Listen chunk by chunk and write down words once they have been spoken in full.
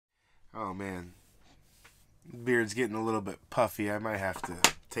Oh man, beard's getting a little bit puffy. I might have to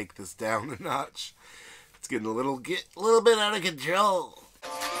take this down a notch. It's getting a little bit out of control.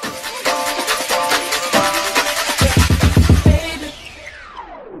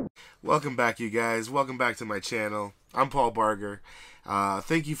 Welcome back, you guys. Welcome back to my channel. I'm Paul Barger.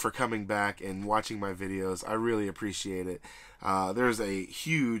 Thank you for coming back and watching my videos. I really appreciate it. There's a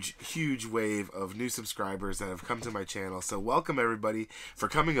huge wave of new subscribers that have come to my channel. So welcome everybody for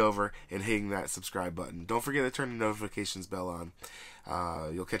coming over and hitting that subscribe button. Don't forget to turn the notifications bell on.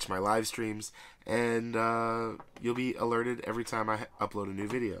 You'll catch my live streams and you'll be alerted every time I upload a new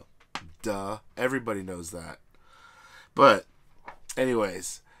video. Duh. Everybody knows that. But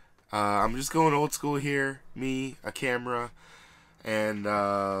anyways, I'm just going old school here. Me, a camera, and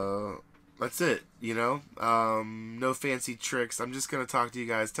that's it, you know. No fancy tricks. I'm just going to talk to you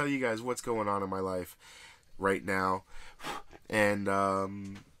guys, tell you guys what's going on in my life right now, and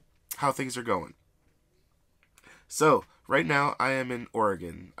how things are going. So, right now, I am in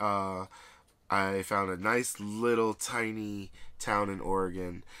Oregon. I found a nice little tiny town in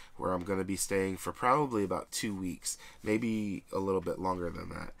Oregon where I'm going to be staying for probably about 2 weeks, maybe a little bit longer than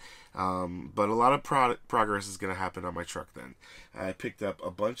that. But a lot of progress is going to happen on my truck then. I picked up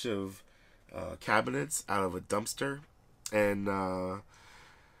a bunch of cabinets out of a dumpster, and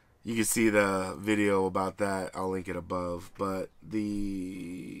you can see the video about that. I'll link it above. But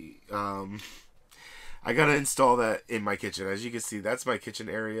the I gotta install that in my kitchen. As you can see, that's my kitchen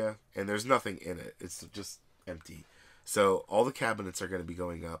area, and there's nothing in it. It's just empty. So all the cabinets are going to be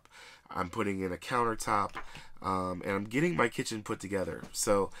going up. I'm putting in a countertop, and I'm getting my kitchen put together.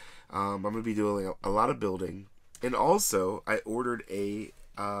 So I'm going to be doing a lot of building. And also, I ordered a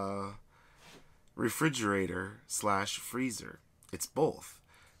refrigerator / freezer. It's both.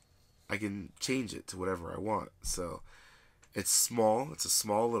 I can change it to whatever I want. So it's small. It's a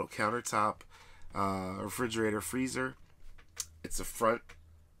small little countertop refrigerator freezer. It's a front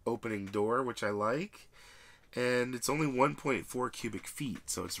opening door, which I like, and it's only 1.4 cubic feet,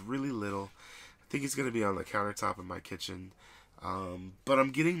 so it's really little. I think it's going to be on the countertop in my kitchen, but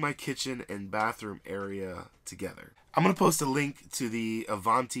I'm getting my kitchen and bathroom area together. I'm going to post a link to the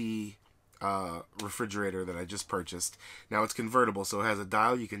Avanti refrigerator that I just purchased. Now it's convertible, so it has a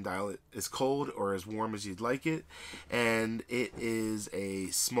dial. You can dial it as cold or as warm as you'd like it, and it is a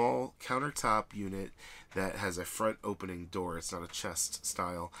small countertop unit that has a front opening door. It's not a chest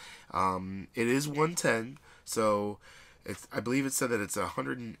style. It is 110, so I believe it said that it's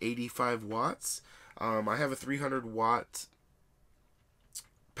 185 watts. I have a 300 watt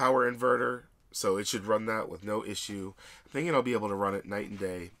power inverter, so it should run that with no issue. I'm thinking I'll be able to run it night and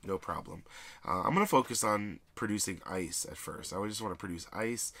day, no problem. I'm going to focus on producing ice at first. I just want to produce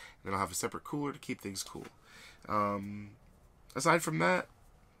ice, and then I'll have a separate cooler to keep things cool. Aside from that,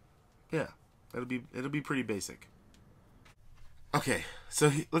 yeah, it'll be pretty basic. Okay,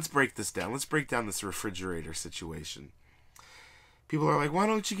 so let's break this down. Let's break down this refrigerator situation. People are like, why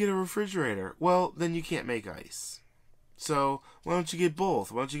don't you get a refrigerator? Well, then you can't make ice. So why don't you get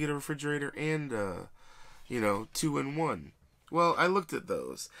both? Why don't you get a refrigerator and, 2-in-1? Well, I looked at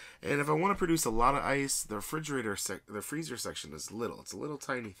those, and if I want to produce a lot of ice, the freezer section is little. It's a little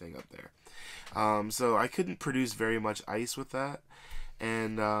tiny thing up there. So I couldn't produce very much ice with that,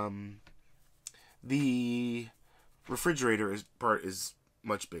 and the refrigerator part is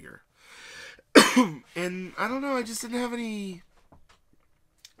much bigger. And I don't know, I just didn't have any.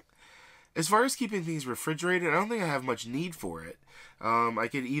 As far as keeping things refrigerated, I don't think I have much need for it. I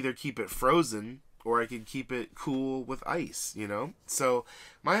could either keep it frozen or I could keep it cool with ice, you know? So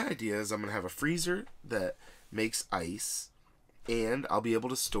my idea is I'm going to have a freezer that makes ice, and I'll be able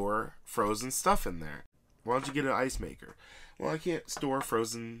to store frozen stuff in there. Why don't you get an ice maker? Well, I can't store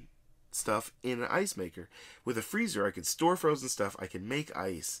frozen stuff in an ice maker. With a freezer, I can store frozen stuff, I can make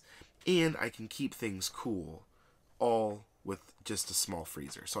ice, and I can keep things cool, all with just a small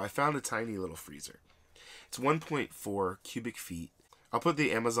freezer. So I found a tiny little freezer. It's 1.4 cubic feet. I'll put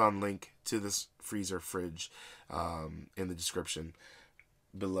the Amazon link to this freezer fridge in the description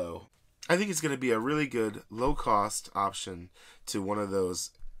below. I think it's going to be a really good low-cost option to one of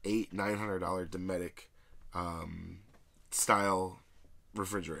those $800-900 Dometic style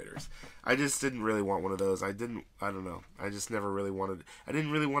refrigerators. I just didn't really want one of those. I don't know. I just never really wanted. I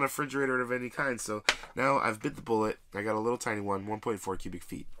didn't really want a refrigerator of any kind. So now I've bit the bullet. I got a little tiny one, 1.4 cubic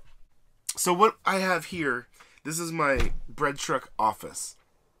feet. So what I have here, this is my bread truck office.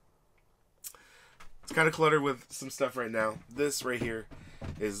 It's kind of cluttered with some stuff right now. This right here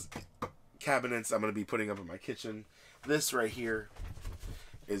is cabinets I'm going to be putting up in my kitchen. This right here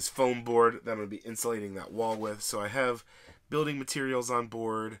is foam board that I'm going to be insulating that wall with. So I have building materials on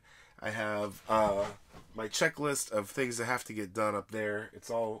board. I have my checklist of things that have to get done up there. It's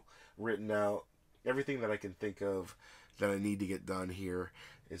all written out. Everything that I can think of that I need to get done here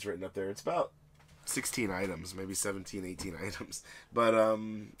is written up there. It's about 16 items, maybe 17, 18 items. But,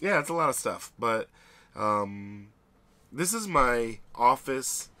 yeah, it's a lot of stuff. But, this is my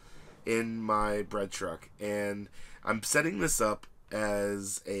office in my bread truck. And I'm setting this up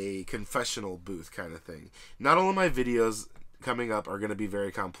as a confessional booth kind of thing. Not all of my videos coming up are going to be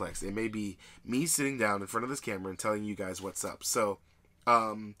very complex. It may be me sitting down in front of this camera and telling you guys what's up. So,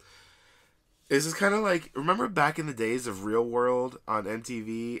 this is kind of like, remember back in the days of Real World on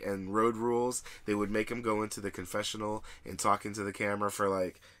MTV and Road Rules? They would make them go into the confessional and talk into the camera for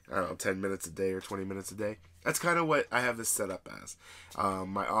like, I don't know, 10 minutes a day or 20 minutes a day. That's kind of what I have this set up as.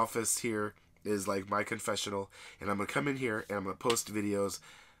 My office here is like my confessional, and I'm going to come in here and I'm going to post videos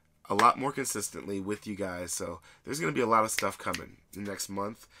a lot more consistently with you guys. So there's going to be a lot of stuff coming in the next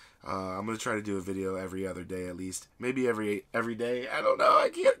month. I'm going to try to do a video every other day at least. Maybe every day. I don't know. I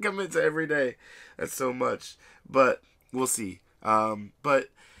can't commit to every day. That's so much. But we'll see. But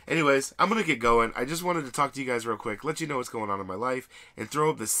anyways, I'm going to get going. I just wanted to talk to you guys real quick, let you know what's going on in my life, and throw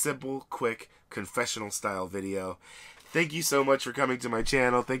up this simple, quick, confessional style video. Thank you so much for coming to my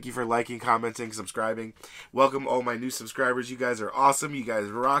channel. Thank you for liking, commenting, subscribing. Welcome all my new subscribers. You guys are awesome. You guys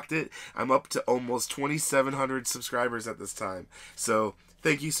rocked it. I'm up to almost 2,700 subscribers at this time. So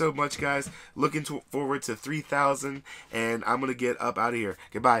thank you so much, guys. Looking forward to 3,000, and I'm going to get up out of here.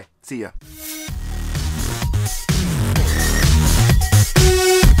 Goodbye. See ya.